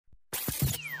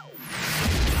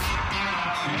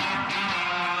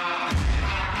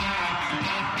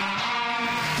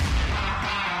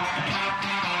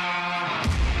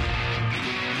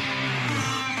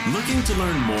Looking to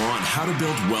learn more on how to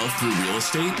build wealth through real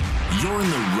estate? You're in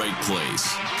the right place.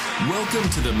 Welcome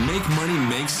to the Make Money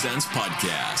Make Sense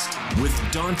podcast with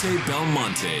Dante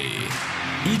Belmonte.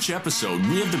 Each episode,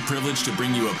 we have the privilege to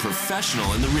bring you a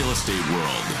professional in the real estate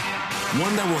world.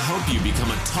 One that will help you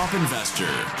become a top investor,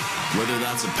 whether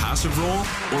that's a passive role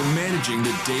or managing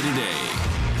the day-to-day.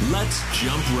 Let's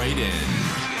jump right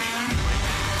in.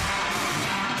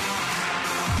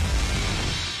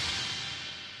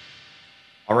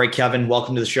 All right, Kevin,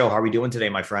 welcome to the show. How are we doing today,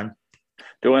 my friend?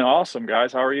 Doing awesome,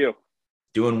 guys. How are you?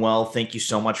 Doing well. Thank you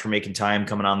so much for making time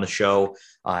coming on the show.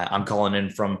 I'm calling in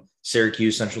from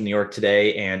Syracuse, Central New York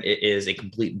today, and it is a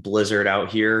complete blizzard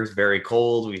out here. It's very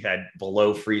cold. We've had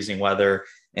below freezing weather.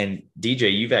 And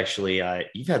DJ,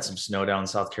 you've had some snow down in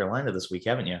South Carolina this week,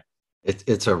 haven't you?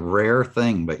 It's a rare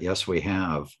thing, but yes, we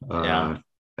have. Yeah.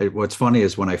 What's funny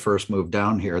is when I first moved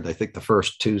down here, I think the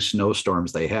first two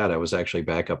snowstorms they had, I was actually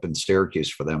back up in Syracuse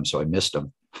for them, so I missed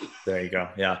them. There you go.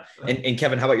 Yeah. And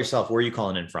Kevin, how about yourself? Where are you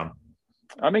calling in from?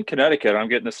 I'm in Connecticut. I'm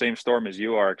getting the same storm as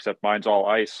you are, except mine's all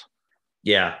ice.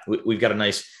 Yeah, we've got a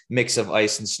nice mix of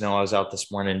ice and snow. I was out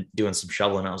this morning doing some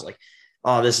shoveling. I was like,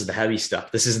 oh, this is the heavy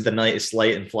stuff. This isn't the nice,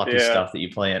 light and fluffy stuff that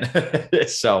you play in.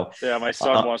 So yeah, my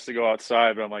son wants to go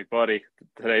outside, but I'm like, buddy,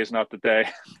 today's not the day.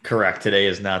 Correct. Today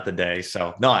is not the day.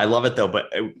 So no, I love it though, but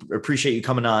I appreciate you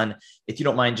coming on. If you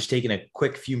don't mind just taking a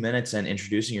quick few minutes and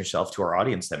introducing yourself to our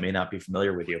audience that may not be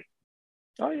familiar with you.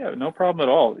 Oh yeah, no problem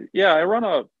at all. Yeah, I run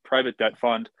a private debt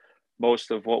fund. Most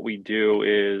of what we do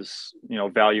is,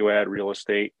 value add real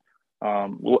estate.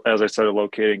 As I said,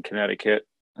 located in Connecticut.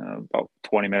 About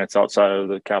 20 minutes outside of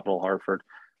the capital, Hartford.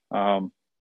 For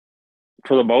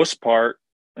the most part,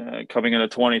 coming into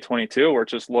 2022, we're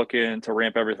just looking to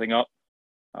ramp everything up,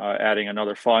 adding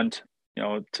another fund,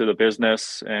 to the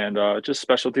business and just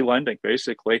specialty lending,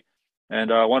 basically.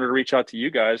 And I wanted to reach out to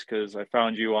you guys because I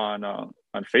found you on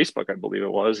Facebook, I believe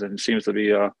it was, and it seems to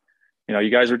be, you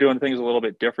guys are doing things a little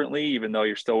bit differently, even though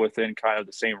you're still within kind of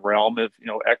the same realm of,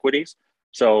 equities.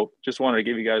 So just wanted to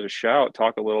give you guys a shout,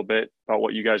 talk a little bit about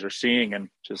what you guys are seeing and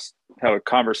just have a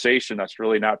conversation that's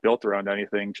really not built around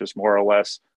anything, just more or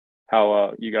less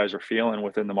how you guys are feeling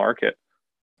within the market.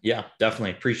 Yeah,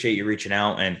 definitely. Appreciate you reaching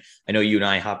out. And I know you and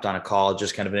I hopped on a call,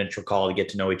 just kind of an intro call to get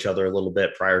to know each other a little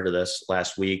bit prior to this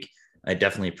last week. I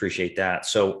definitely appreciate that.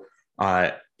 So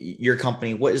your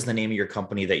company, what is the name of your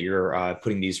company that you're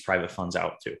putting these private funds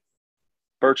out to?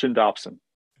 Birch and Dobson.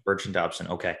 Birch and Dobson.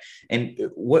 Okay. And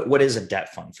what is a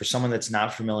debt fund for someone that's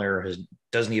not familiar or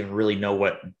doesn't even really know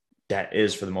what debt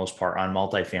is for the most part on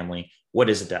multifamily? What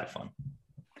is a debt fund?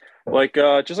 Just like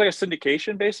a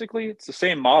syndication, basically. It's the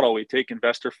same model. We take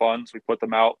investor funds, we put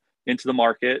them out into the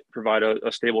market, provide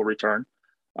a stable return.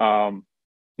 And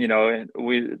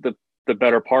the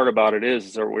better part about it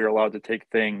is that we're allowed to take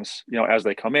things, as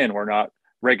they come in. We're not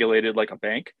regulated like a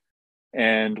bank.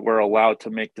 And we're allowed to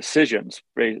make decisions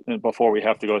before we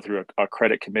have to go through a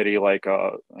credit committee, like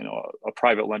a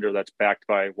private lender that's backed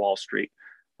by Wall Street.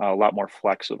 A lot more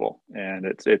flexible, and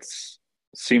it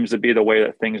seems to be the way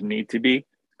that things need to be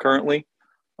currently,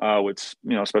 which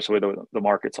especially the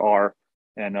markets are,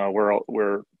 and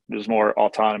there's more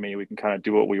autonomy. We can kind of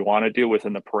do what we want to do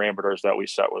within the parameters that we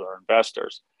set with our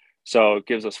investors. So it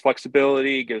gives us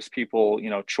flexibility, gives people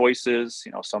choices.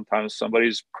 Sometimes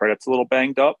somebody's credit's a little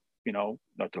banged up.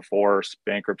 Divorce,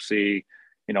 bankruptcy,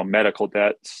 medical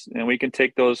debts. And we can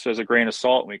take those as a grain of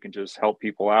salt and we can just help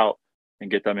people out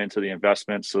and get them into the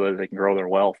investment so that they can grow their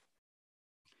wealth.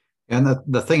 And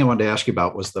the thing I wanted to ask you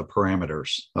about was the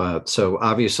parameters. So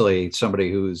obviously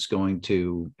somebody who's going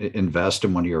to invest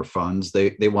in one of your funds,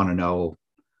 they want to know,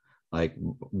 like,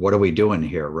 what are we doing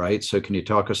here, right? So can you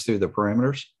talk us through the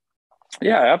parameters?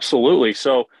 Yeah, absolutely.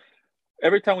 So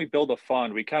every time we build a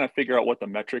fund, we kind of figure out what the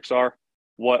metrics are,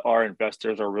 what our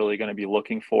investors are really going to be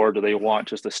looking for. Do they want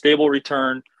just a stable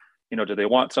return? Do they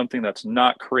want something that's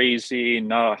not crazy,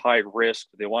 not a high risk?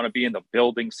 Do they want to be in the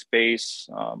building space?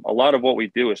 A lot of what we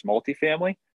do is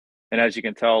multifamily. And as you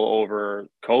can tell over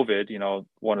COVID,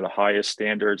 one of the highest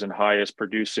standards and highest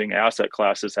producing asset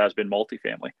classes has been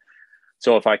multifamily.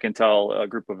 So if I can tell a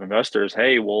group of investors,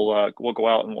 hey, we'll go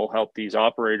out and we'll help these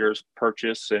operators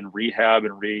purchase and rehab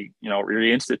and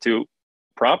reinstitute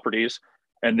properties,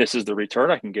 and this is the return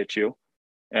I can get you.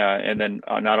 And then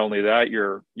not only that,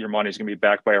 your money is going to be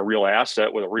backed by a real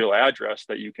asset with a real address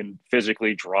that you can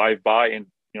physically drive by and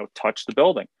touch the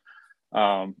building.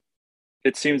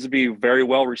 It seems to be very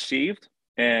well received,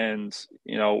 and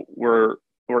we're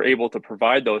able to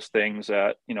provide those things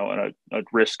at on a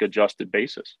risk adjusted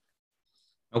basis.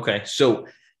 Okay, so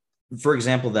for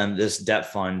example, then this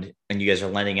debt fund, and you guys are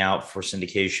lending out for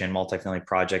syndication, multifamily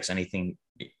projects, anything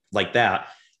like that.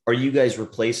 are you guys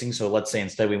replacing? So let's say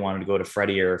instead we wanted to go to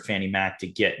Freddie or Fannie Mac to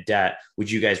get debt, would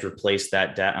you guys replace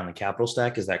that debt on the capital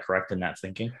stack? Is that correct in that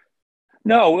thinking?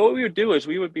 No, what we would do is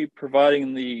we would be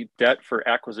providing the debt for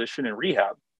acquisition and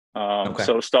rehab. Okay.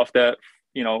 So stuff that,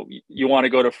 you want to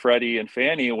go to Freddie and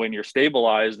Fannie when you're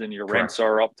stabilized and your Correct. rents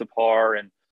are up to par and,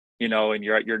 and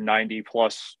you're at your 90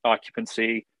 plus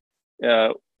occupancy.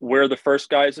 We're the first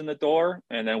guys in the door,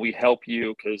 and then we help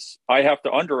you because I have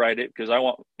to underwrite it because I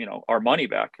want, our money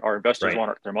back. Our investors Right.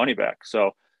 want their money back.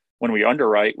 So when we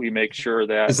underwrite, we make sure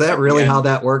that. Is that really how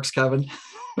that works, Kevin?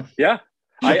 Yeah.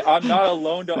 I'm not a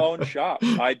loan to own shop.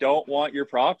 I don't want your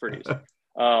properties.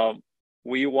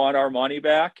 We want our money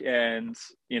back. And,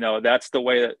 that's the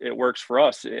way that it works for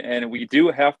us. And we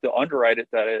do have to underwrite it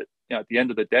that at the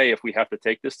end of the day, if we have to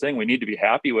take this thing, we need to be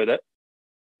happy with it.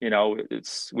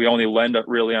 We only lend up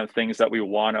really on things that we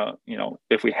want to,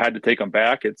 if we had to take them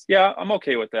back, I'm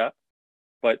okay with that.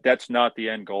 But that's not the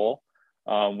end goal.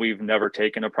 We've never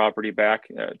taken a property back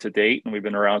to date, and we've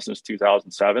been around since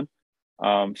 2007.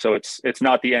 So it's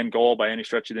not the end goal by any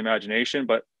stretch of the imagination,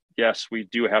 but yes, we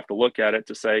do have to look at it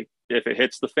to say, if it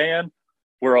hits the fan,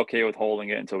 we're okay with holding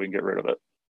it until we can get rid of it.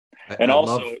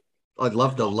 I'd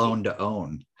love the loan to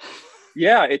own.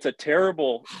 Yeah, it's a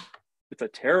terrible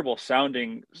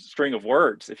sounding string of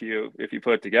words if you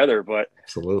put it together, but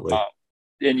absolutely.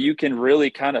 And you can really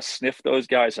kind of sniff those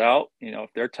guys out. If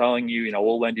they're telling you,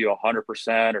 we'll lend you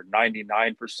 100% or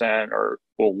 99%, or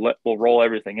we'll roll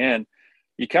everything in.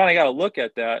 You kind of got to look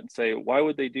at that and say, why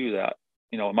would they do that?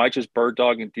 Am I just bird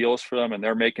dogging deals for them and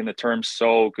they're making the terms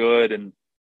so good and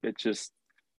it just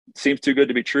seems too good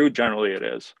to be true? Generally it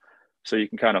is. So you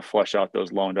can kind of flush out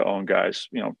those loan to own guys,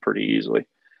 pretty easily.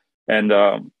 And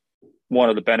one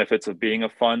of the benefits of being a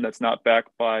fund that's not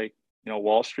backed by,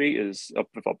 Wall Street is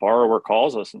if a borrower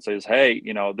calls us and says, hey,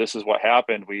 this is what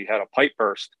happened. We had a pipe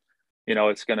burst.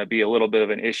 It's going to be a little bit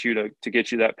of an issue to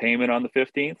get you that payment on the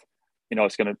 15th.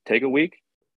 It's going to take a week.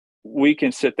 We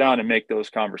can sit down and make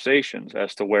those conversations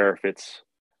as to where, if it's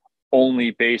only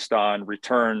based on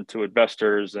return to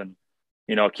investors and,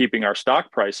 keeping our stock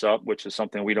price up, which is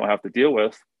something we don't have to deal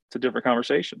with, it's a different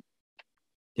conversation.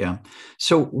 Yeah.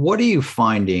 So what are you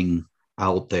finding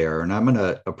out there? And I'm going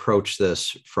to approach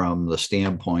this from the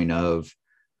standpoint of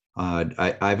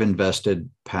I've invested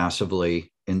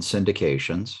passively in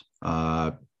syndications,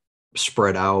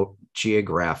 spread out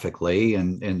geographically,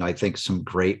 and I think some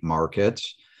great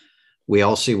markets. We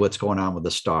all see what's going on with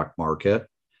the stock market.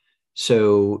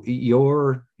 So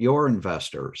your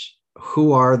investors,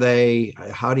 who are they?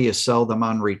 How do you sell them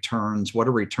on returns? What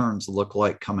do returns look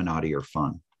like coming out of your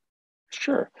fund?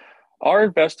 Sure. Our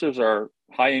investors are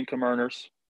high income earners,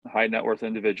 high net worth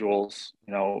individuals.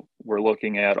 We're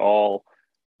looking at all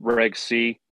Reg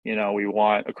C. We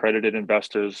want accredited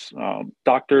investors,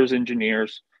 doctors,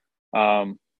 engineers,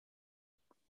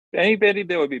 anybody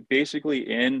that would be basically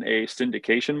in a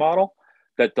syndication model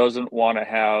that doesn't want to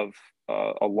have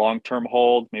a long-term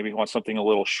hold, maybe wants something a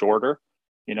little shorter.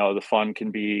 The fund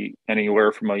can be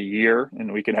anywhere from a year,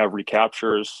 and we can have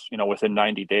recaptures, within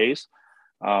 90 days.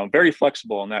 Very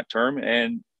flexible in that term.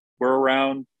 And we're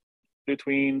around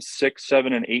between 6,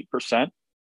 7, and 8%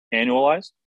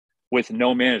 annualized with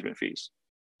no management fees.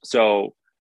 So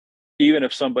even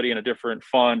if somebody in a different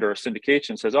fund or a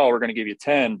syndication says, oh, we're going to give you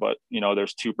 10, but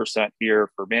there's 2% here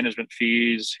for management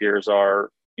fees, here's our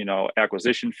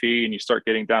acquisition fee, and you start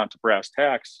getting down to brass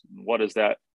tacks, what does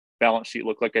that balance sheet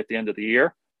look like at the end of the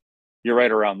year? You're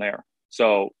right around there.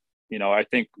 So I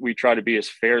think we try to be as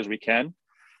fair as we can.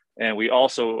 And we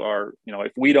also are,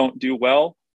 if we don't do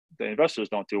well, the investors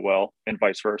don't do well, and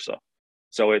vice versa.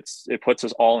 So it puts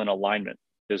us all in alignment,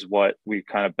 is what we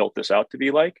kind of built this out to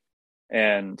be like.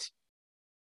 And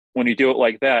when you do it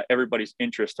like that, everybody's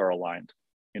interests are aligned.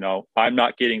 I'm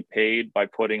not getting paid by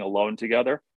putting a loan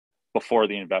together before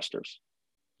the investors,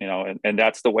 and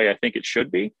that's the way I think it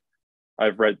should be.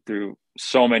 I've read through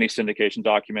so many syndication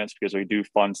documents, because we do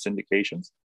fund syndications,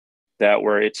 that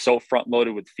where it's so front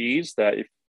loaded with fees that if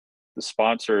the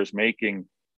sponsor is making,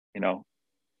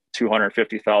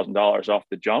 $250,000 off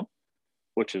the jump,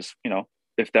 which is,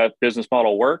 if that business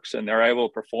model works and they're able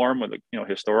to perform with,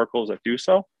 historicals that do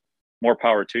so, more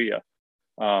power to you.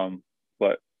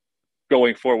 But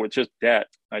going forward with just debt,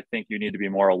 I think you need to be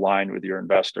more aligned with your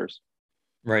investors.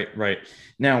 Right.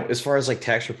 Now, as far as like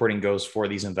tax reporting goes for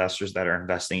these investors that are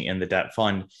investing in the debt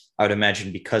fund, I would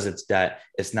imagine because it's debt,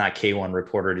 it's not K1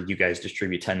 reporter. Did you guys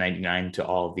distribute 1099 to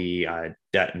all the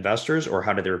debt investors, or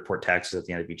how do they report taxes at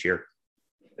the end of each year?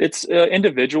 It's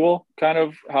individual, kind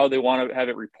of how they want to have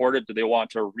it reported. Do they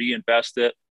want to reinvest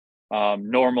it?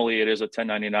 Normally it is a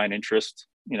 1099 interest,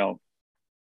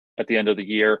 at the end of the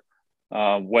year.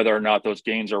 Whether or not those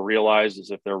gains are realized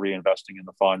is if they're reinvesting in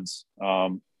the funds.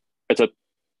 It's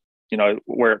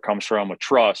where it comes from, a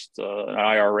trust, an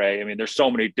IRA. I mean, there's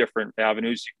so many different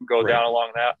avenues you can go down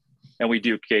along that. And we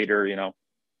do cater,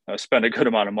 spend a good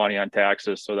amount of money on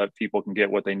taxes so that people can get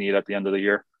what they need at the end of the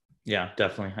year. Yeah,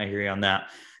 definitely. I hear you on that.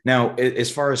 Now,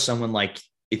 as far as someone like,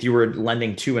 if you were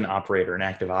lending to an operator, an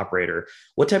active operator,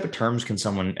 what type of terms can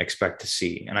someone expect to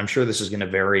see? And I'm sure this is going to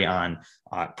vary on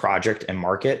project and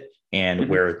market and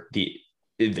where the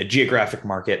geographic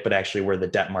market, but actually where the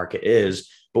debt market is.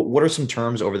 But what are some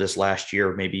terms over this last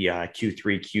year, maybe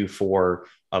Q3, Q4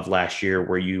 of last year,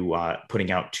 were you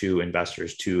putting out to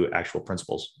investors, to actual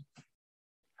principals?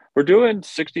 We're doing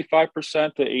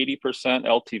 65% to 80%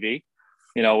 LTV,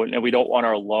 and we don't want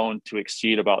our loan to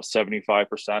exceed about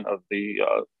 75% of the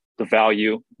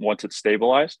value once it's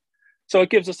stabilized. So it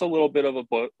gives us a little bit of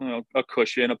a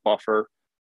cushion, a buffer.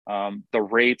 The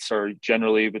rates are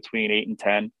generally between 8 and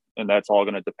 10, and that's all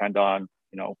going to depend on,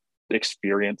 the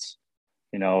experience,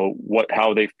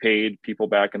 how they've paid people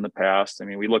back in the past. I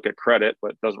mean, we look at credit,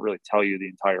 but it doesn't really tell you the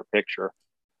entire picture.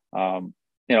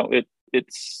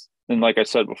 It's, and like I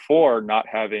said before, not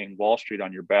having Wall Street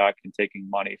on your back and taking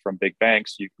money from big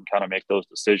banks, you can kind of make those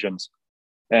decisions.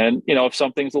 And, if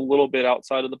something's a little bit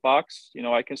outside of the box,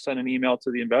 I can send an email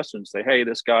to the investor and say, hey,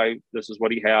 this guy, this is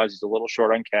what he has. He's a little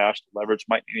short on cash. The leverage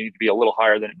might need to be a little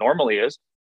higher than it normally is,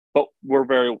 but we're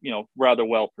very, rather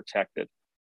well protected.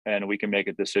 And we can make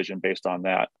a decision based on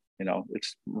that.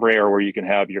 It's rare where you can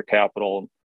have your capital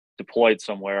deployed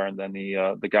somewhere and then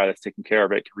the guy that's taking care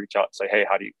of it can reach out and say, hey,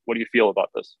 what do you feel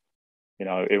about this?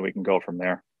 And we can go from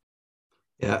there.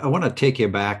 Yeah, I want to take you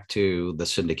back to the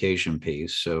syndication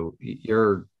piece. So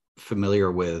you're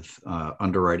familiar with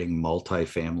underwriting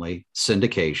multifamily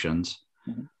syndications.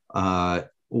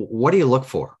 What do you look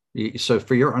for? So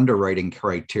for your underwriting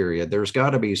criteria, there's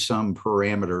got to be some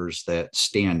parameters that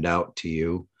stand out to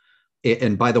you.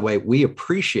 And by the way, we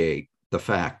appreciate the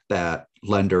fact that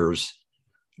lenders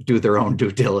do their own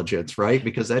due diligence, right?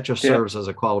 Because that just serves as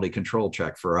a quality control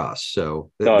check for us.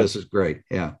 So this is great.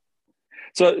 Yeah.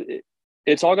 So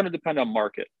it's all going to depend on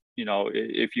market.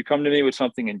 If you come to me with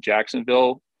something in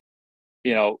Jacksonville,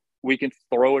 we can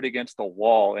throw it against the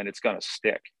wall and it's going to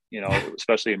stick,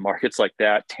 especially in markets like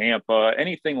that, Tampa,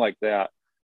 anything like that.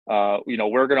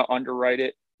 We're going to underwrite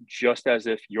it just as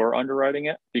if you're underwriting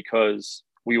it because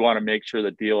we want to make sure the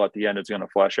deal at the end is going to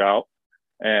flesh out.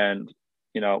 And,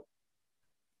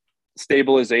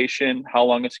 stabilization, how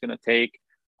long it's going to take.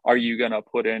 Are you going to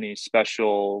put any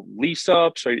special lease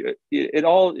ups?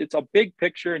 It's a big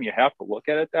picture and you have to look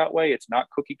at it that way. It's not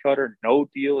cookie cutter. No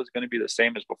deal is going to be the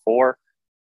same as before.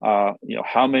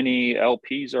 How many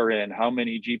LPs are in, how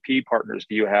many GP partners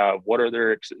do you have? What are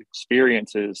their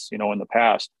experiences, in the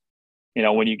past?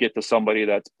 When you get to somebody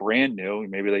that's brand new,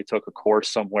 maybe they took a course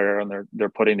somewhere and they're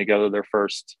putting together their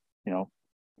first,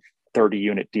 30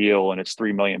 unit deal and it's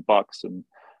 $3 million and,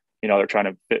 they're trying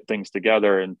to fit things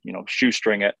together and,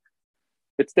 shoestring it.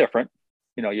 It's different.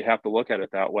 You have to look at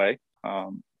it that way.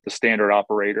 The standard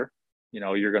operator,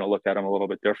 you're going to look at them a little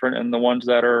bit different. And the ones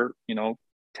that are,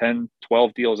 10,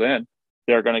 12 deals in,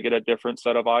 they're going to get a different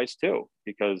set of eyes too,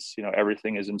 because,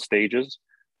 everything is in stages.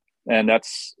 And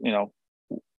that's,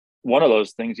 one of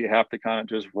those things you have to kind of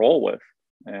just roll with.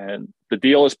 And the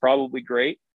deal is probably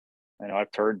great.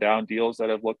 I've turned down deals that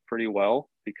have looked pretty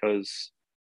well because,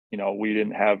 we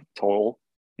didn't have total,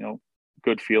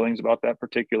 good feelings about that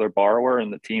particular borrower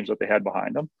and the teams that they had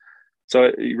behind them. So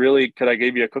could I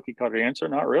give you a cookie cutter answer?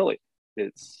 Not really.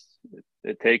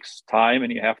 It takes time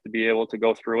and you have to be able to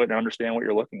go through it and understand what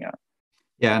you're looking at.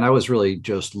 Yeah. And I was really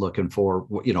just looking for,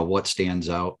 what stands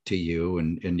out to you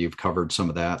and you've covered some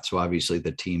of that. So obviously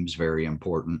the team's very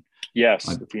important. Yes.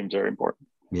 The team's very important.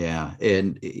 Yeah.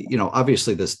 And,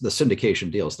 obviously the syndication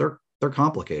deals, they're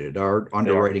complicated. Our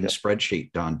underwriting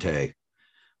spreadsheet, Dante,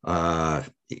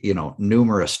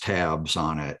 numerous tabs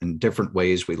on it and different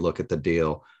ways we look at the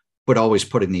deal, but always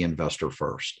putting the investor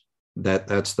first.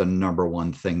 That's the number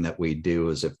one thing that we do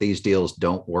is if these deals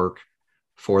don't work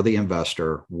for the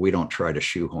investor, we don't try to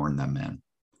shoehorn them in.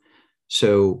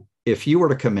 So if you were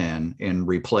to come in and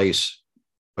replace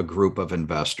a group of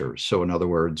investors, so in other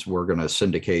words, we're going to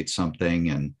syndicate something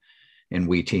and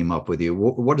we team up with you,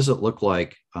 what does it look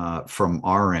like from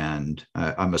our end?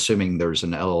 I'm assuming there's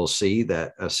an LLC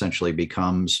that essentially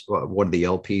becomes one of the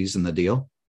LPs in the deal.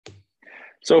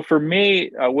 So for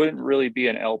me, I wouldn't really be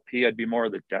an LP. I'd be more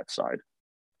of the debt side.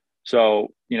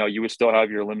 So, you would still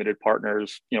have your limited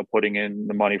partners, putting in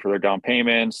the money for their down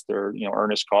payments, their,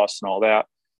 earnest costs and all that.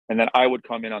 And then I would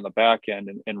come in on the back end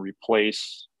and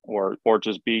replace or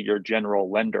just be your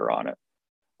general lender on it.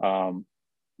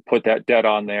 put that debt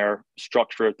on there,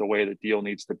 structure it the way the deal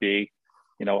needs to be,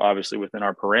 obviously within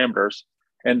our parameters.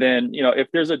 And then, if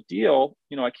there's a deal,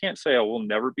 I can't say I will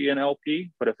never be an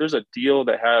LP, but if there's a deal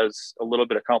that has a little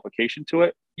bit of complication to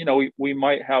it, we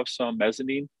might have some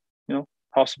mezzanine,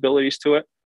 possibilities to it.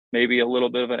 Maybe a little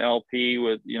bit of an LP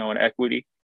with, an equity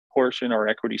portion or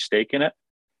equity stake in it.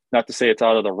 Not to say it's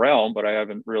out of the realm, but I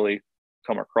haven't really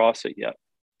come across it yet.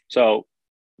 So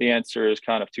the answer is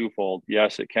kind of twofold.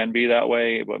 Yes, it can be that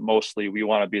way, but mostly we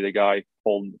want to be the guy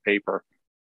holding the paper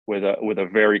with a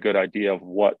very good idea of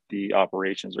what the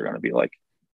operations are going to be like.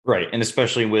 Right. And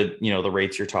especially with, the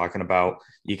rates you're talking about,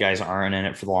 you guys aren't in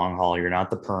it for the long haul. You're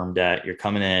not the perm debt. You're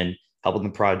coming in, helping the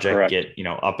project Correct. get,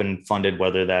 up and funded,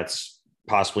 whether that's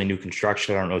possibly new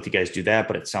construction. I don't know if you guys do that,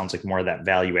 but it sounds like more of that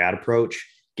value add approach,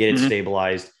 get it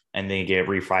stabilized, and then get it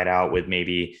refied out with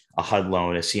maybe a HUD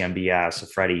loan, a CMBS, a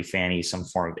Freddie, Fannie, some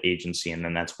form of agency. And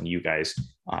then that's when you guys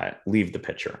leave the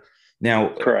picture.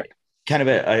 Now, correct. Kind of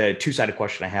a two-sided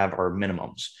question I have are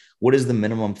minimums. What is the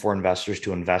minimum for investors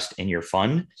to invest in your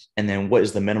fund? And then what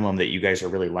is the minimum that you guys are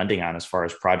really lending on as far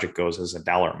as project goes as a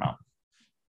dollar amount?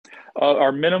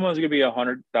 Our minimum is going to be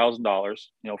 $100,000,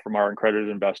 from our accredited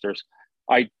investors.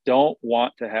 I don't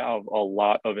want to have a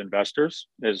lot of investors,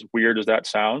 as weird as that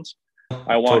sounds.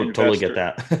 I want totally get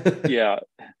that. Yeah.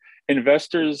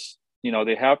 Investors,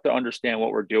 they have to understand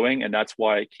what we're doing. And that's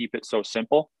why I keep it so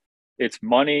simple. It's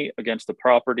money against the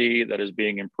property that is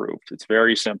being improved. It's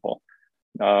very simple.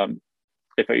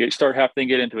 If I start having to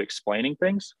get into explaining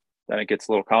things, then it gets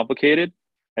a little complicated.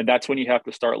 And that's when you have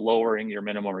to start lowering your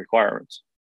minimum requirements.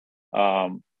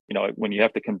 When you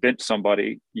have to convince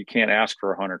somebody, you can't ask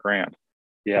for $100,000.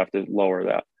 You have to lower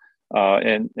that.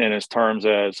 And as terms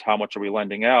as how much are we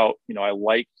lending out, I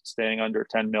like staying under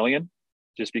 10 million,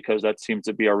 just because that seems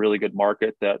to be a really good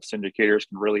market that syndicators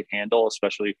can really handle,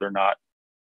 especially if they're not,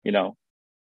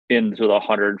 into the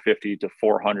 150 to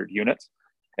 400 units.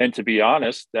 And to be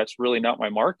honest, that's really not my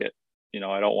market.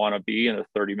 I don't want to be in a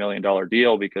 $30 million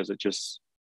deal because it just,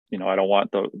 I don't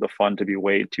want the fund to be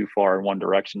weighed too far in one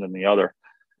direction than the other.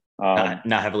 Not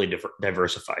heavily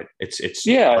diversified. It's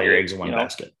all your eggs in one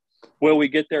basket. Will we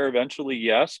get there eventually?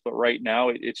 Yes. But right now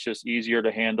it's just easier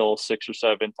to handle $6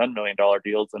 or $7, $10 million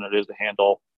deals than it is to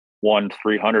handle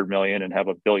 $300 million and have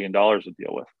 $1 billion to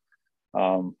deal with.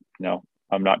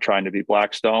 I'm not trying to be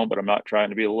Blackstone, but I'm not trying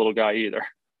to be a little guy either.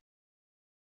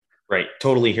 Right.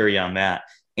 Totally hear you on that.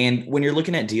 And when you're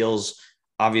looking at deals,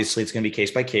 obviously it's going to be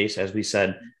case by case, as we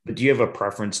said, but do you have a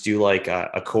preference? Do you like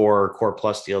a core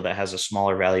plus deal that has a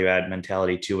smaller value add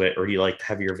mentality to it? Or do you like the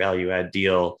heavier value add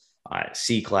deal,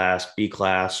 C class, B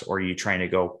class, or are you trying to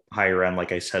go higher end?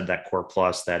 Like I said, that core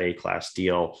plus, that A class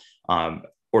deal,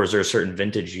 or is there a certain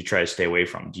vintage you try to stay away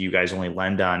from? Do you guys only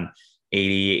lend on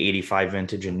 80, 85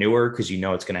 vintage and newer because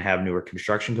it's going to have newer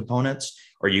construction components?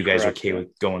 Or are you guys Correct. Okay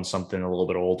with going something a little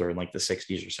bit older in like the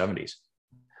 60s or 70s?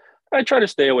 I try to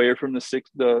stay away from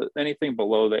the anything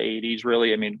below the 80s,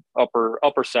 really. I mean, upper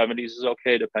 70s is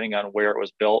okay, depending on where it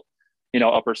was built.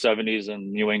 Upper 70s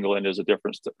in New England is a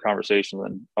different conversation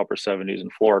than upper 70s in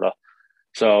Florida.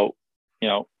 So,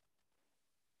 I'm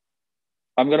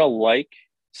going to like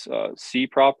C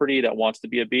property that wants to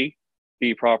be a B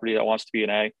property that wants to be an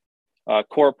A.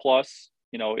 Core plus,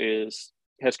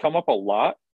 has come up a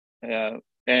lot.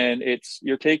 And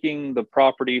you're taking the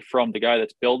property from the guy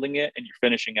that's building it and you're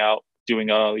finishing out, doing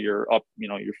your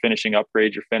finishing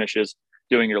upgrades, your finishes,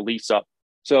 doing your lease up.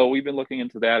 So we've been looking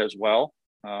into that as well.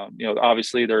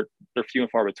 Obviously they're few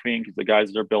and far between because the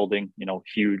guys that are building,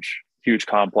 huge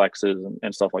complexes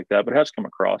and stuff like that, but it has come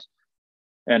across.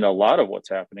 And a lot of what's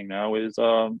happening now is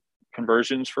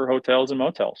conversions for hotels and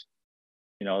motels.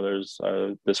 There's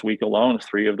this week alone,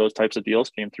 3 of those types of deals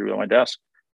came through on my desk.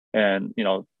 And,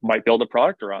 might build a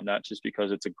product around that just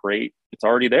because it's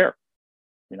already there,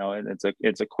 and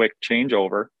it's a quick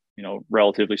changeover,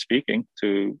 relatively speaking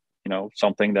to,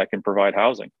 something that can provide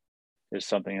housing is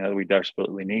something that we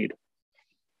desperately need.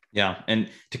 Yeah. And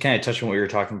to kind of touch on what you were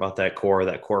talking about, that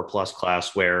core plus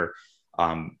class where,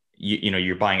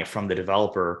 you're buying it from the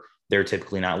developer, they're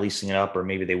typically not leasing it up, or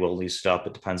maybe they will lease it up.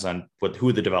 It depends on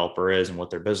who the developer is and what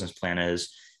their business plan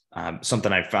is.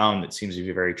 Something I found that seems to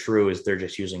be very true is they're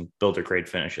just using builder grade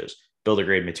finishes, builder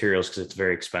grade materials, because it's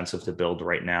very expensive to build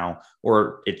right now,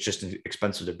 or it's just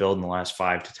expensive to build in the last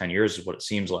 5 to 10 years is what it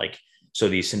seems like. So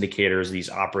these syndicators, these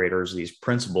operators, these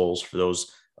principals, for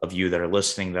those of you that are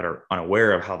listening that are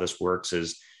unaware of how this works,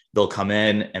 is they'll come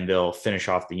in and they'll finish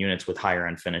off the units with higher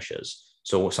end finishes.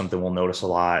 So something we'll notice a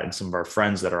lot, and some of our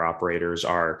friends that are operators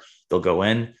they'll go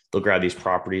in, they'll grab these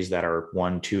properties that are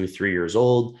 1, 2, 3 years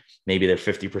old. Maybe they're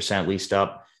 50% leased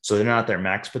up. So they're not their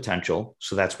max potential.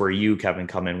 So that's where you, Kevin,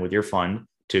 come in with your fund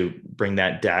to bring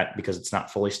that debt because it's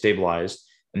not fully stabilized.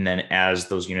 And then as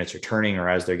those units are turning or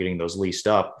as they're getting those leased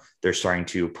up, they're starting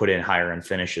to put in higher end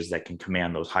finishes that can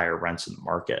command those higher rents in the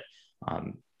market.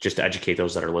 Just to educate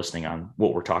those that are listening on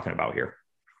what we're talking about here.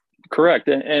 Correct.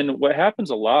 And what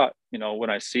happens a lot, when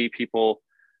I see people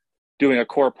doing a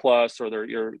core plus or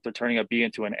they're turning a B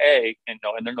into an A, and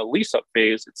they're in the lease up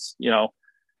phase, it's,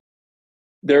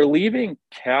 they're leaving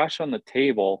cash on the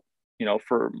table,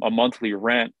 for a monthly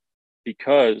rent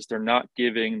because they're not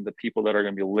giving the people that are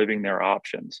going to be living there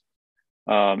options.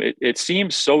 It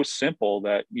seems so simple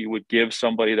that you would give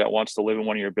somebody that wants to live in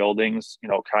one of your buildings,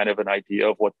 kind of an idea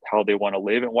of how they want to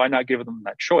live, and why not give them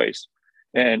that choice?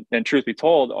 And truth be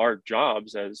told, our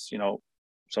jobs as,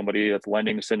 somebody that's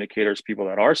lending to syndicators, people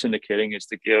that are syndicating, is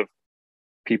to give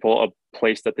people a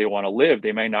place that they want to live.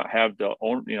 They may not have the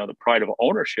pride of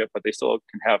ownership, but they still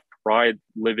can have pride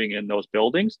living in those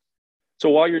buildings. So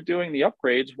while you're doing the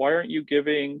upgrades, why aren't you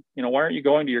going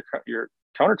to your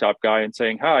countertop guy and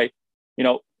saying, hi,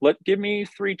 give me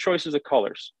 3 choices of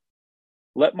colors.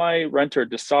 Let my renter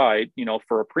decide,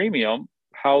 for a premium,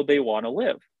 how they want to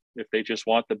live. If they just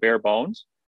want the bare bones,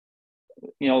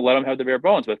 let them have the bare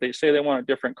bones. But if they say they want a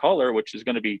different color, which is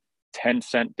going to be 10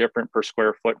 cents different per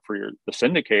square foot for the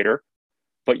syndicator,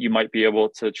 but you might be able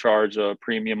to charge a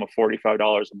premium of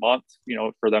 $45 a month,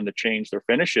 for them to change their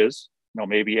finishes,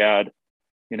 maybe add,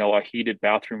 a heated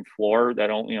bathroom floor that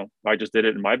I just did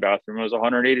it in my bathroom. It was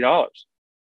 $180.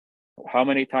 How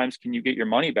many times can you get your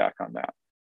money back on that?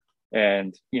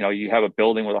 And, you have a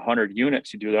building with 100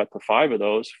 units, you do that to 5 of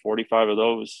those, 45 of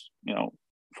those,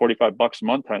 $45 a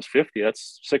month times 50,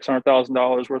 that's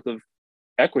 $600,000 worth of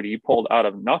equity you pulled out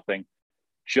of nothing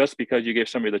just because you gave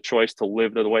somebody the choice to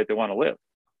live the way they want to live.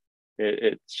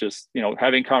 It's just,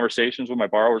 having conversations with my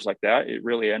borrowers like that, it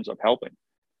really ends up helping.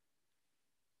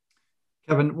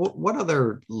 Kevin, what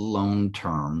other loan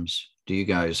terms do you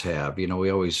guys have? We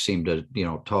always seem to,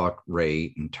 talk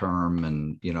rate and term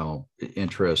and,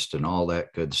 interest and all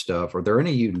that good stuff. Are there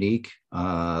any unique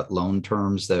loan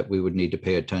terms that we would need to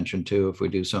pay attention to if we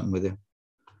do something with you?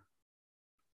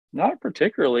 Not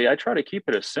particularly. I try to keep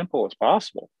it as simple as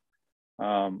possible.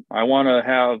 I want to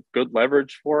have good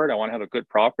leverage for it. I want to have a good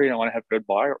property. And I want to have good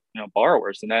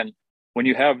borrowers. And then when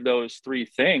you have those 3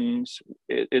 things,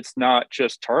 it's not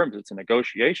just terms, it's a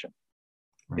negotiation.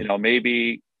 Right.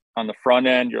 Maybe on the front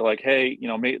end, you're like, hey,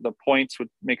 the points would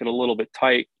make it a little bit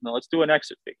tight. Let's do an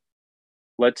exit fee.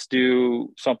 Let's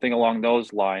do something along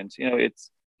those lines.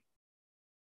 It's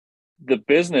the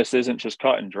business isn't just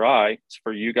cut and dry. It's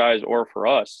for you guys or for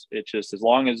us. It's just as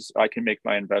long as I can make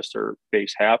my investor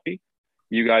base happy,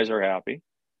 you guys are happy,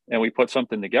 and we put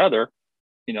something together,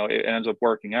 it ends up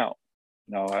working out.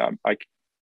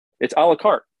 It's a la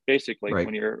carte, basically, right,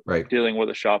 when you're dealing with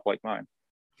a shop like mine.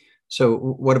 So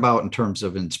what about in terms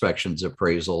of inspections,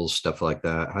 appraisals, stuff like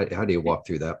that? How do you walk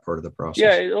through that part of the process?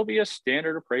 Yeah, it'll be a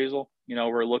standard appraisal.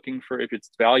 We're looking for, if it's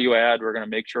value add, we're going to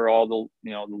make sure all the,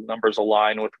 the numbers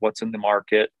align with what's in the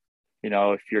market.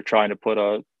 If you're trying to put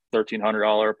a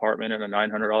 $1,300 apartment in a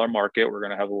 $900 market, we're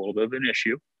going to have a little bit of an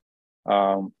issue.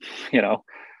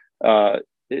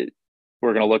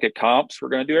 We're going to look at comps. We're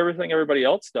going to do everything everybody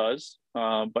else does.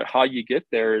 But how you get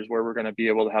there is where we're going to be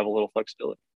able to have a little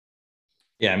flexibility.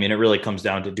 Yeah, it really comes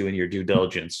down to doing your due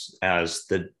diligence as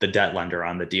the debt lender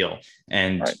on the deal.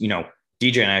 And, right.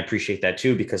 DJ and I appreciate that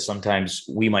too, because sometimes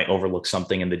we might overlook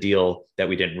something in the deal that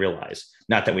we didn't realize.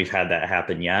 Not that we've had that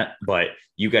happen yet, but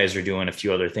you guys are doing a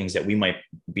few other things that we might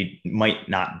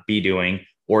not be doing,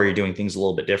 or you're doing things a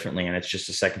little bit differently. And it's just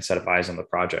a second set of eyes on the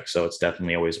project. So it's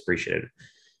definitely always appreciated.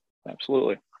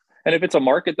 Absolutely. And if it's a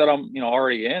market that I'm,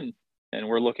 already in, and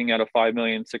we're looking at a $5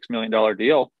 million, $6 million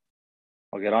deal,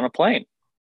 I'll get on a plane.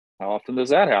 How often does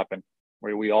that happen?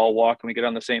 Where we all walk and we get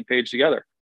on the same page together.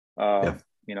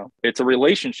 It's a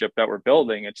relationship that we're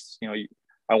building. It's,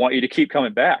 I want you to keep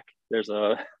coming back. There's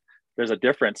a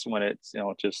difference when it's,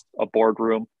 just a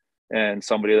boardroom and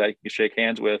somebody that you shake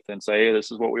hands with and say, hey,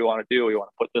 this is what we want to do. We want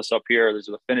to put this up here. These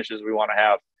are the finishes we want to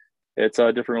have. It's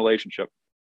a different relationship.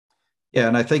 Yeah.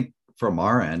 And I think from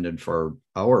our end and for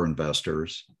our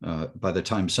investors, by the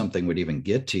time something would even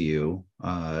get to you,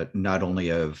 not only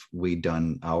have we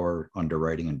done our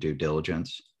underwriting and due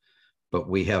diligence, but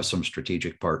we have some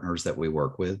strategic partners that we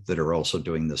work with that are also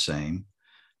doing the same.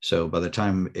 So by the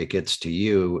time it gets to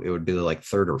you, it would be like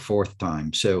 3rd or 4th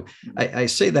time. So I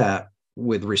say that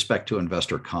with respect to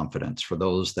investor confidence for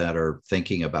those that are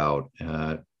thinking about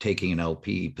taking an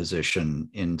LP position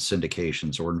in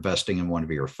syndications or investing in one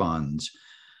of your funds.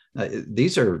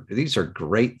 These are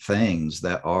great things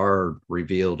that are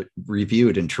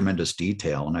reviewed in tremendous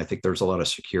detail, and I think there's a lot of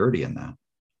security in that.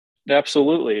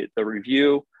 Absolutely. The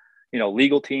review,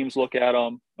 legal teams look at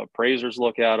them, appraisers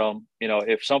look at them.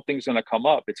 If something's going to come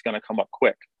up, it's going to come up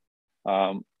quick.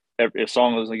 As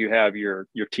long as you have your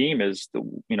team is the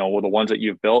ones that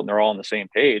you've built and they're all on the same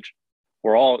page,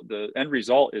 the end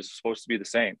result is supposed to be the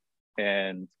same.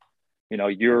 And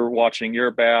you're watching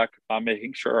your back. I'm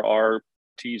making sure our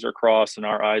T's are crossed and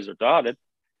our I's are dotted,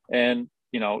 and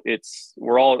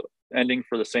we're all ending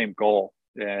for the same goal.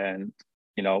 And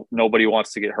nobody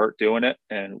wants to get hurt doing it.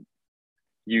 And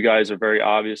you guys are very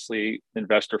obviously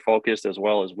investor focused as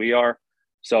well as we are.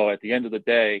 So at the end of the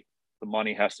day, the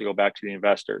money has to go back to the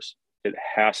investors. It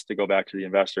has to go back to the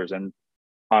investors. And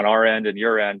on our end and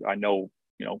your end, I know,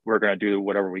 we're going to do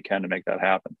whatever we can to make that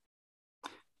happen.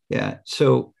 Yeah.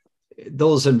 So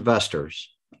those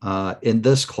investors in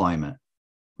this climate,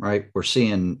 right, we're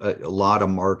seeing a lot of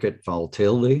market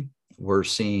volatility. We're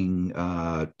seeing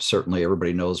certainly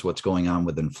everybody knows what's going on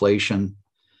with inflation.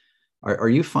 Are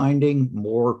you finding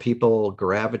more people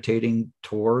gravitating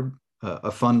toward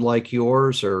a fund like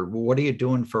yours, or what are you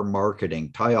doing for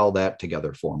marketing? Tie all that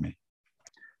together for me.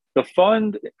 The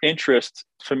fund interest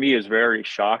to me is very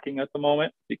shocking at the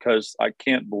moment, because I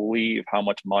can't believe how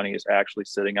much money is actually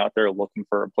sitting out there looking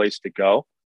for a place to go.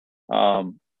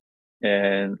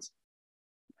 And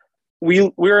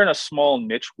we're in a small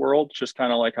niche world, just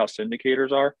kind of like how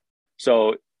syndicators are.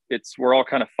 So we're all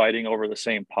kind of fighting over the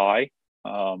same pie.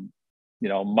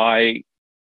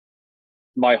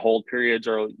 My hold periods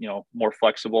are, more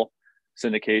flexible.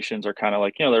 Syndications are kind of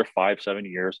like, they're 5-7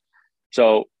 years.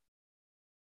 So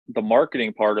the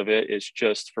marketing part of it is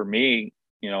just, for me,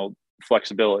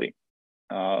 flexibility,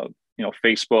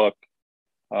 Facebook,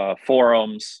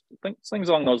 forums, things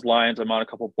along those lines. I'm on a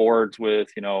couple boards with,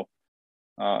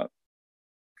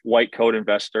 White Coat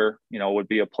Investor, would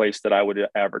be a place that I would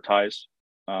advertise,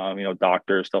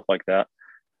 doctors, stuff like that.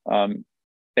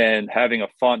 And having a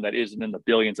fund that isn't in the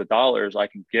billions of dollars, I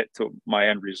can get to my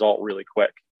end result really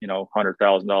quick,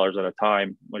 $100,000 at a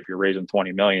time. If you're raising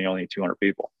 20 million, you only need 200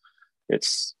 people.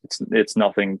 It's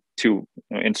nothing too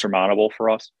insurmountable for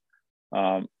us.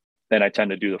 And I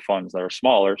tend to do the funds that are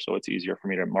smaller, so it's easier for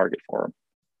me to market for them.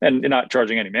 And not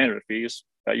charging any management fees,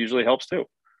 that usually helps too.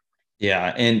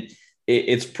 Yeah. And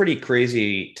it's pretty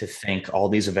crazy to think all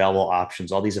these available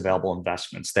options, all these available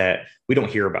investments that we don't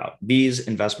hear about. These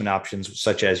investment options,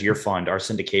 such as your fund, our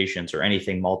syndications, or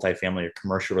anything multifamily or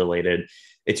commercial related,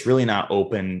 it's really not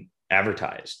open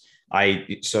advertised.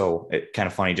 So it kind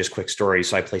of funny, just quick story.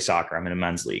 So I play soccer. I'm in a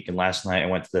men's league. And last night I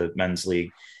went to the men's league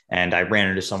and I ran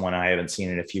into someone I haven't seen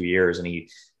in a few years.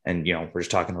 And we're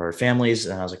just talking to our families.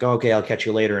 And I was like, oh, okay, I'll catch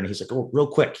you later. And he's like, oh, real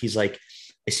quick. He's like,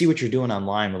 I see what you're doing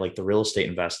online with like the real estate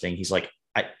investing. He's like,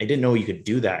 I didn't know you could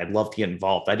do that. I'd love to get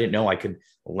involved. I didn't know I could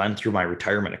lend through my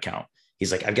retirement account.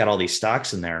 He's like, I've got all these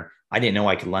stocks in there. I didn't know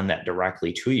I could lend that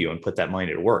directly to you and put that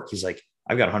money to work. He's like,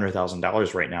 I've got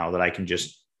 $100,000 right now that I can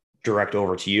just direct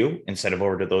over to you instead of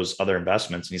over to those other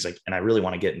investments. And he's like, and I really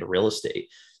want to get into real estate.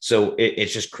 So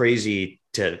it's just crazy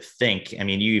to think. I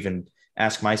mean, you even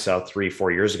ask myself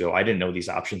 3-4 years ago, I didn't know these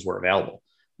options were available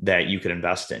that you could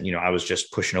invest in. I was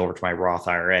just pushing over to my Roth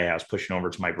IRA. I was pushing over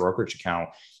to my brokerage account.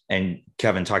 And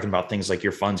Kevin, talking about things like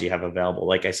your funds you have available.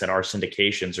 Like I said, our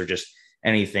syndications are just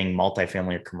anything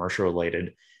multifamily or commercial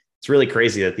related. It's really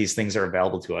crazy that these things are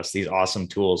available to us, these awesome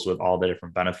tools with all the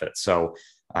different benefits. So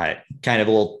kind of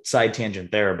a little side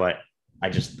tangent there, but I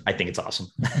think it's awesome.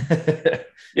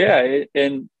 Yeah.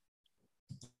 And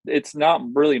it's not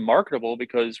really marketable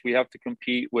because we have to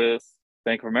compete with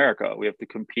Bank of America. We have to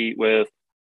compete with,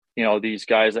 these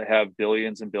guys that have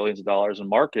billions and billions of dollars in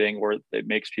marketing, where it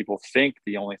makes people think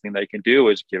the only thing they can do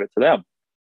is give it to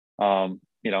them.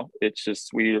 It's just,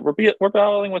 we're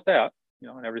battling with that,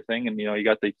 and everything. And, you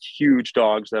got the huge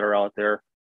dogs that are out there,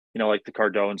 like the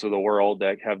Cardones of the world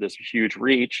that have this huge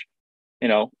reach,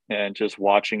 and just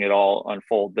watching it all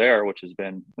unfold there, which has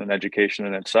been an education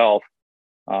in itself.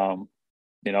 We're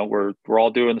all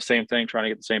doing the same thing, trying to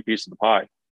get the same piece of the pie.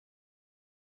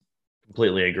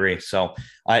 Completely agree. So,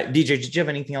 DJ, did you have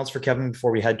anything else for Kevin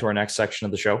before we head to our next section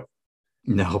of the show?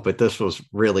 No, but this was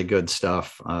really good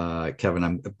stuff. Kevin,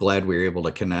 I'm glad we were able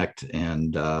to connect,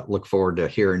 and look forward to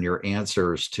hearing your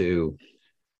answers to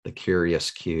the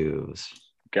curious Qs.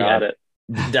 Got it.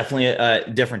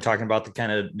 Definitely different, talking about the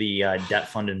kind of the debt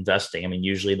fund investing. I mean,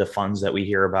 usually the funds that we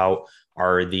hear about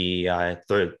are the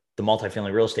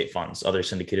multifamily real estate funds other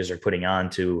syndicators are putting on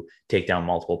to take down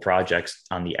multiple projects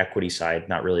on the equity side,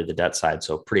 not really the debt side.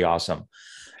 So pretty awesome.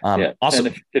 Awesome.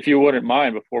 And if you wouldn't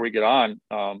mind, before we get on,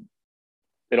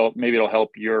 it'll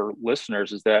help your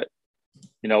listeners, is that,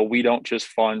 we don't just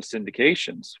fund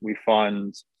syndications. We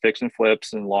fund fix and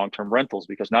flips and long-term rentals,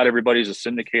 because not everybody's a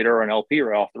syndicator or an LP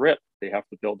right off the rip. They have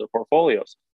to build their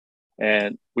portfolios.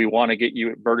 And we want to get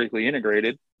you vertically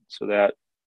integrated so that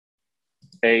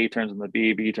A turns into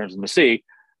B, B turns into C.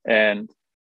 And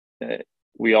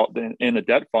we all, in the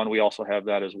debt fund, we also have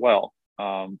that as well.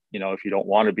 If you don't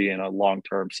want to be in a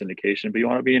long-term syndication, but you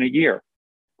want to be in a year,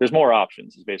 there's more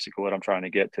options is basically what I'm trying to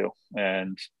get to.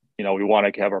 And, we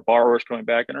want to have our borrowers coming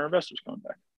back and our investors coming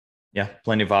back. Yeah,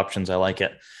 plenty of options. I like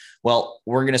it. Well,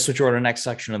 we're going to switch over to the next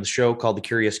section of the show called the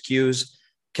Curious Q's.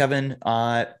 Kevin,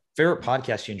 favorite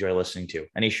podcast you enjoy listening to?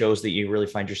 Any shows that you really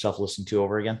find yourself listening to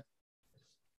over again?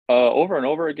 Over and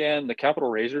over again, the Capital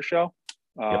Raiser Show.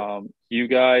 Yep. You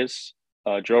guys,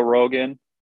 Joe Rogan,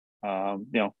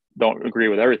 don't agree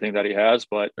with everything that he has,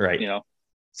 but, right.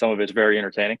 Some of it's very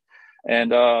entertaining. And,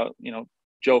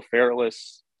 Joe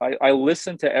Fairless, I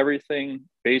listen to everything.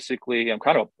 Basically, I'm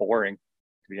kind of boring,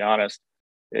 to be honest.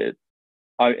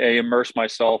 I immerse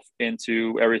myself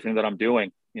into everything that I'm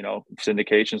doing,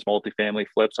 syndications, multifamily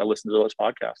flips. I listen to those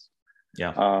podcasts.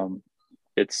 Yeah.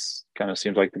 It's kind of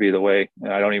seems like to be the way,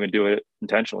 and I don't even do it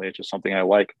intentionally. It's just something I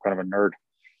like. I'm kind of a nerd.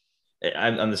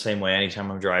 I'm the same way.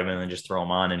 Anytime I'm driving, and just throw them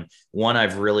on. And one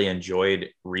I've really enjoyed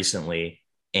recently,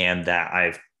 and that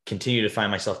I've continued to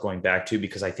find myself going back to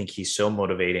because I think he's so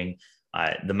motivating.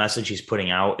 The message he's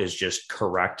putting out is just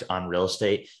correct on real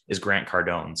estate, is Grant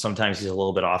Cardone. Sometimes he's a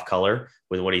little bit off color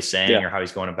with what he's saying or how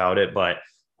he's going about it. But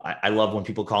I love when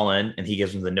people call in and he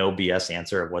gives them the no BS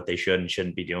answer of what they should and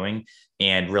shouldn't be doing,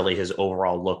 and really his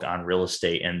overall look on real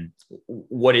estate and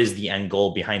what is the end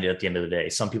goal behind it at the end of the day.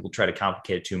 Some people try to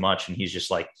complicate it too much, and he's just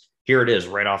like, here it is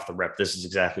right off the rip. This is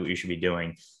exactly what you should be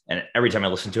doing. And every time I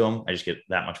listen to him, I just get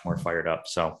that much more fired up.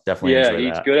 So definitely enjoy that.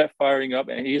 He's good at firing up,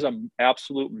 and he's an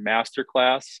absolute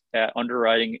masterclass at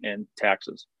underwriting and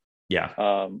taxes.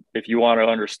 Yeah. If you want to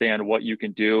understand what you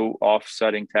can do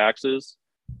offsetting taxes,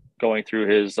 going through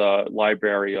his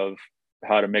library of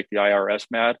how to make the IRS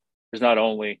mad is not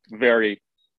only very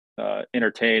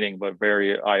entertaining, but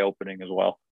very eye-opening as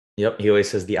well. Yep. He always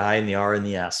says the I and the R and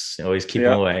the S. Always keep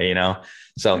them away,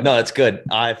 So no, that's good.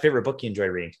 Favorite book you enjoy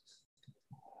reading?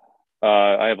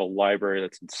 I have a library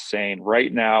that's insane.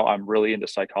 Right now, I'm really into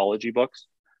psychology books.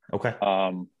 Okay.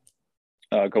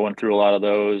 Going through a lot of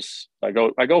those. I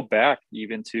go back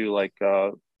even to like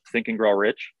Think and Grow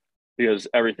Rich, because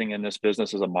everything in this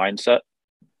business is a mindset.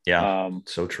 Yeah.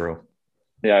 So true.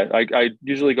 Yeah. I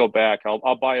usually go back.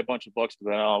 I'll buy a bunch of books, but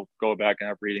then I'll go back and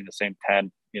I'm reading the same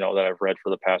 10, that I've read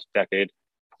for the past decade,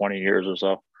 20 years or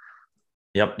so.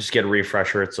 Yep. Just get a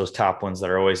refresher. It's those top ones that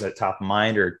are always at top of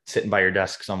mind or sitting by your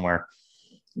desk somewhere.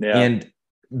 Yeah. And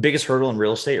biggest hurdle in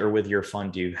real estate or with your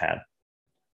fund you had?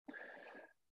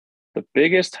 The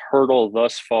biggest hurdle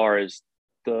thus far is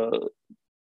the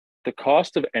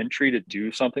cost of entry to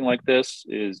do something like this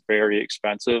is very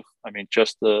expensive. I mean,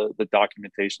 just the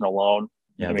documentation alone.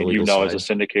 Yeah, I mean, as a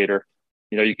syndicator,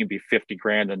 you can be 50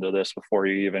 grand into this before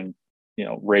you even,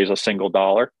 raise a single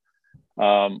dollar.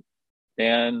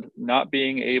 And not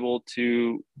being able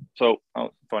to,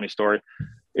 funny story.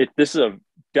 This is a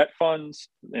debt funds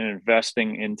and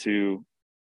investing into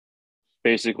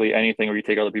basically anything where you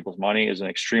take other people's money is an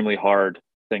extremely hard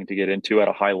thing to get into at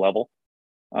a high level.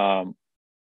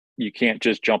 You can't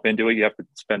just jump into it. You have to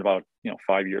spend about,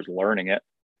 5 years learning it.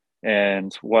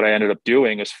 And what I ended up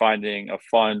doing is finding a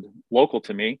fund local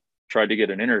to me, tried to get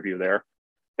an interview there.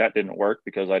 That didn't work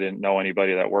because I didn't know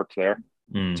anybody that worked there.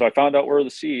 So I found out where the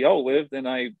CEO lived and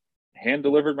I hand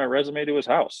delivered my resume to his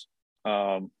house.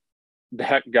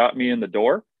 That got me in the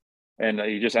door, and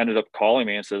he just ended up calling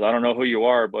me and says, I don't know who you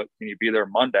are, but can you be there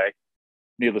Monday?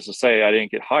 Needless to say, I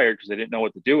didn't get hired because they didn't know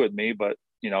what to do with me, but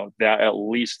that at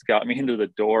least got me into the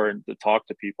door and to talk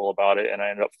to people about it. And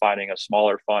I ended up finding a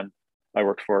smaller fund I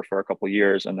worked for a couple of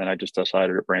years. And then I just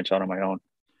decided to branch out on my own.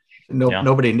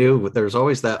 Nobody knew. There's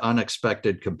always that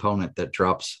unexpected component that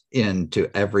drops into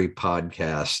every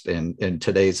podcast. And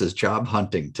today's is job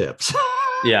hunting tips.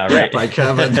 Yeah, right. By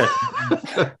Kevin.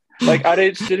 Like I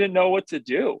just didn't know what to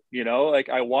do. Like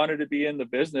I wanted to be in the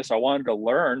business. I wanted to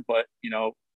learn, but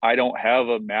I don't have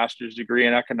a master's degree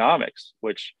in economics,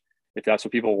 which if that's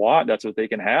what people want, that's what they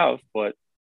can have. But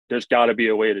there's got to be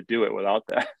a way to do it without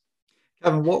that.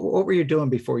 Kevin, what were you doing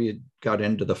before you got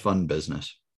into the fund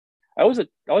business? I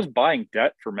was buying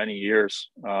debt for many years.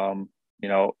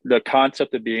 The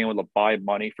concept of being able to buy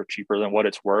money for cheaper than what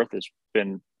it's worth has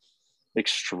been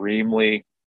extremely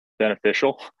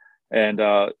beneficial. And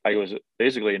I was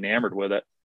basically enamored with it.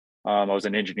 I was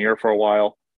an engineer for a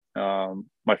while.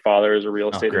 My father is a real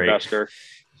estate investor.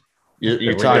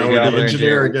 You're talking about the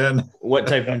engineer again. What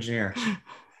type of engineer?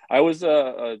 I was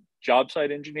a job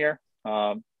site engineer.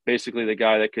 Basically the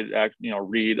guy that could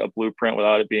read a blueprint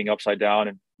without it being upside down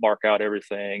and mark out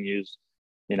everything, use,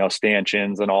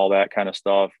 stanchions and all that kind of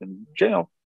stuff. And,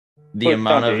 the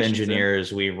amount of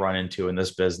engineers we run into in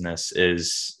this business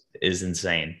is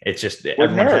insane. It's just,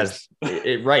 everyone has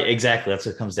it, right. Exactly. That's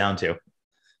what it comes down to.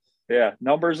 Yeah.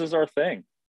 Numbers is our thing.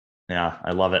 Yeah.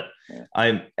 I love it.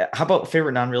 Yeah. How about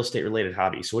favorite non-real estate related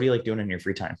hobbies? So what do you like doing in your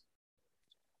free time?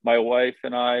 My wife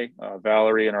and I,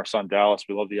 Valerie, and our son Dallas,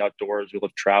 we love the outdoors. We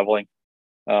love traveling.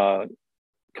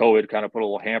 COVID kind of put a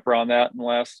little hamper on that in the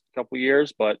last couple of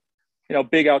years, but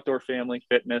big outdoor family,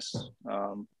 fitness,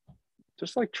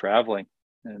 just like traveling.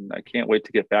 And I can't wait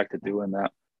to get back to doing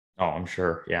that. Oh, I'm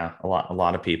sure. Yeah. A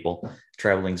lot of people.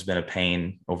 Traveling's been a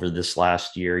pain over this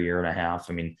last year and a half.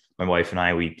 I mean, my wife and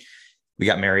I, we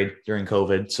got married during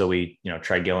COVID. So we,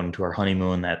 tried going to our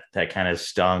honeymoon that kind of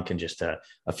stunk, and just a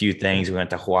few things. We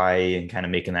went to Hawaii, and kind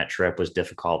of making that trip was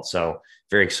difficult. So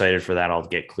very excited for that all to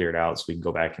get cleared out so we can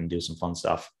go back and do some fun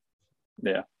stuff.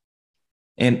 Yeah.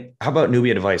 And how about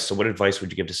newbie advice? So what advice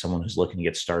would you give to someone who's looking to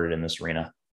get started in this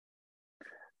arena?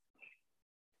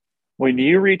 When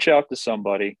you reach out to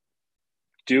somebody,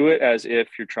 do it as if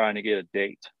you're trying to get a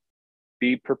date.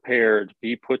 Be prepared,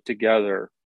 be put together,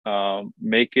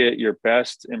 make it your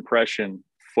best impression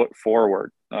foot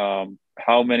forward.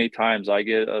 How many times I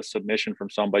get a submission from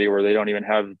somebody where they don't even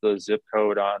have the zip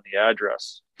code on the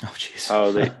address. Oh, geez.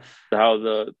 How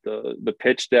the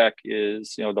pitch deck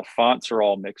is, the fonts are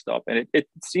all mixed up, and it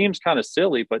seems kind of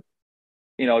silly, but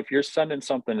if you're sending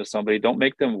something to somebody, don't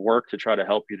make them work to try to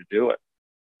help you to do it.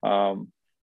 And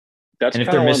if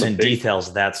they're missing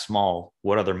details that small,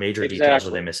 what other major details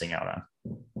are they missing out on?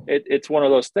 It's one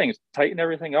of those things. Tighten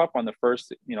everything up on the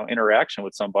first, interaction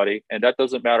with somebody. And that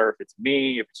doesn't matter if it's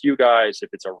me, if it's you guys, if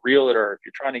it's a realtor, if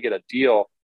you're trying to get a deal,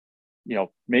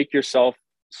 make yourself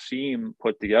seem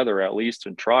put together at least,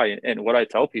 and try. And what I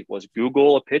tell people is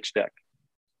Google a pitch deck.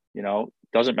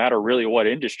 Doesn't matter really what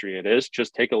industry it is,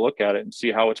 just take a look at it and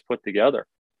see how it's put together.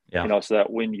 Yeah. So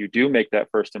that when you do make that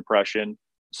first impression,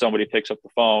 somebody picks up the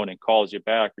phone and calls you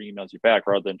back or emails you back,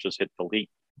 rather than just hit delete.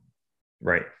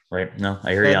 Right. No,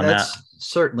 I hear you on that.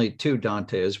 Certainly too,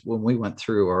 Dante, is when we went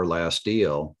through our last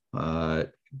deal,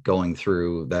 going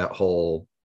through that whole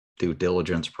due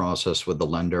diligence process with the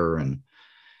lender. And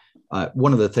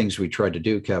one of the things we tried to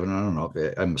do, Kevin, I don't know,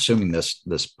 I'm assuming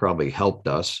this probably helped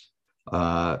us.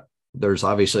 There's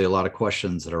obviously a lot of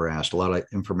questions that are asked, a lot of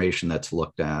information that's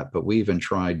looked at, but we even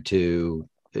tried to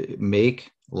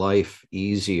make life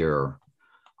easier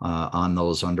on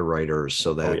those underwriters,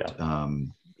 so that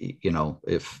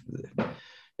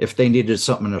if they needed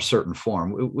something in a certain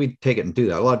form, we'd take it and do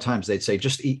that. A lot of times they'd say,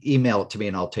 just email it to me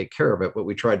and I'll take care of it. But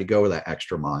we tried to go that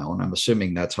extra mile, and I'm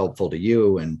assuming that's helpful to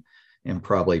you and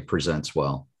probably presents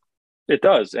well. It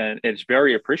does, and it's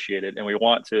very appreciated. And we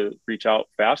want to reach out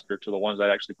faster to the ones that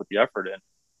actually put the effort in.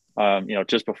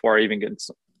 Just before I even get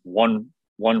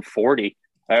 140,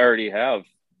 I already have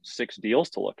 6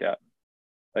 deals to look at.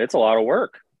 It's a lot of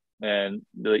work, and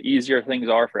the easier things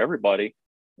are for everybody,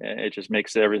 it just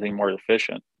makes everything more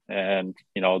efficient. And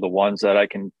the ones that I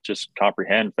can just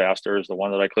comprehend faster is the one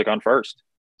that I click on first.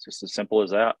 It's just as simple as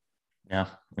that. Yeah,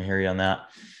 I hear you on that.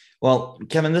 Well,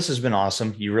 Kevin, this has been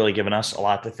awesome. You've really given us a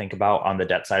lot to think about on the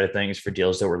debt side of things for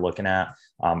deals that we're looking at.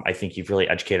 I think you've really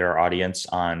educated our audience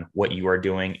on what you are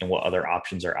doing and what other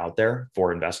options are out there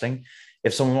for investing.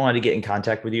 If someone wanted to get in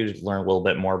contact with you to learn a little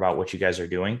bit more about what you guys are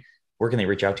doing, where can they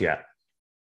reach out to you at?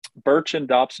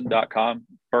 birchanddobson.com.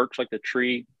 Birch like the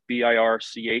tree,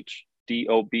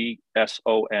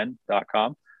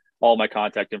 BIRCHDOBSON.com. All my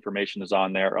contact information is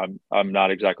on there. I'm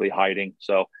not exactly hiding.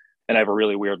 So, and I have a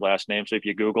really weird last name. So if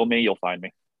you Google me, you'll find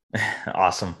me.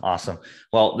 Awesome.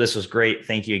 Well, this was great.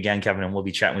 Thank you again, Kevin, and we'll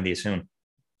be chatting with you soon.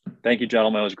 Thank you,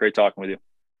 gentlemen. It was great talking with you.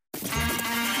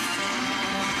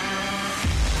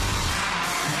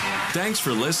 Thanks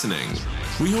for listening.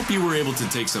 We hope you were able to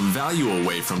take some value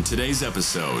away from today's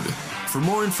episode. For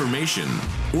more information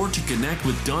or to connect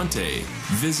with Dante,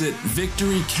 visit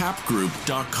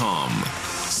victorycapgroup.com.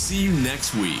 See you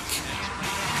next week.